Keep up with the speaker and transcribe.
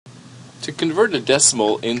To convert a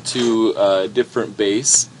decimal into a different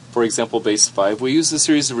base, for example base 5, we use a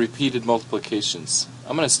series of repeated multiplications.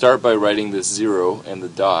 I'm going to start by writing this 0 and the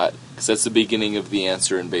dot, because that's the beginning of the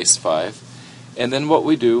answer in base 5. And then what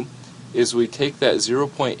we do is we take that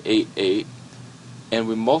 0.88 and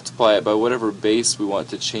we multiply it by whatever base we want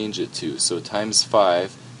to change it to. So times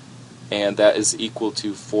 5, and that is equal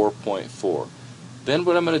to 4.4. Then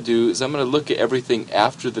what I'm going to do is I'm going to look at everything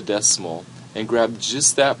after the decimal and grab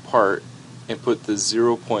just that part and put the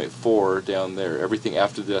 0.4 down there. Everything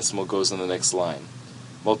after the decimal goes on the next line.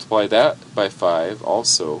 Multiply that by 5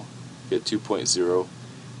 also, get 2.0,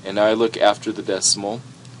 and now I look after the decimal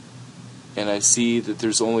and I see that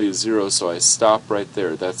there's only a 0, so I stop right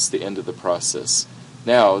there. That's the end of the process.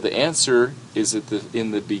 Now the answer is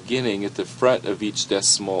in the beginning, at the front of each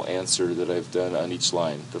decimal answer that I've done on each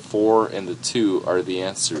line. The 4 and the 2 are the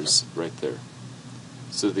answers right there.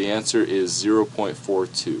 So the answer is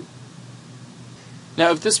 0.42.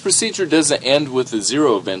 Now if this procedure doesn't end with a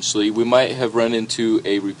 0 eventually, we might have run into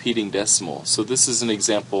a repeating decimal. So this is an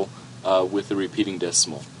example with a repeating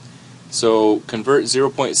decimal. So convert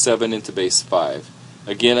 0.7 into base 5.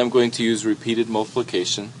 Again, I'm going to use repeated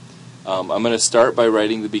multiplication. I'm going to start by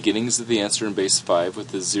writing the beginnings of the answer in base 5 with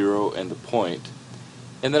the 0 and the point.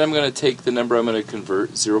 And then I'm going to take the number I'm going to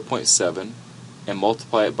convert, 0.7, and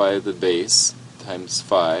multiply it by the base times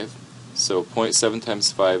 5. So 0.7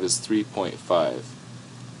 times 5 is 3.5.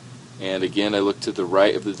 And again, I look to the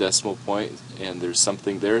right of the decimal point and there's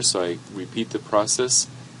something there, so I repeat the process.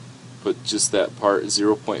 Put just that part,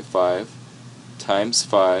 0.5 times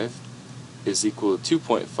 5 is equal to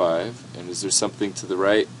 2.5. And is there something to the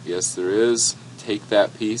right? Yes, there is. Take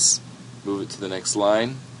that piece, move it to the next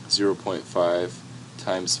line, 0.5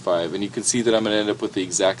 times 5. And you can see that I'm going to end up with the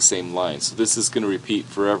exact same line. So this is going to repeat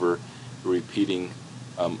forever, repeating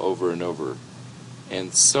over and over.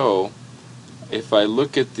 And so if I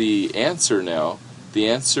look at the answer now,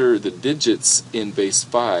 the digits in base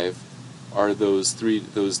 5 are those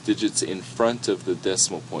digits in front of the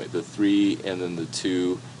decimal point, the 3 and then the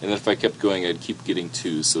 2, and then if I kept going I'd keep getting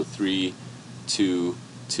 2, so 3, 2,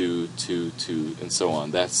 2, 2, 2, and so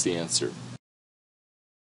on. That's the answer.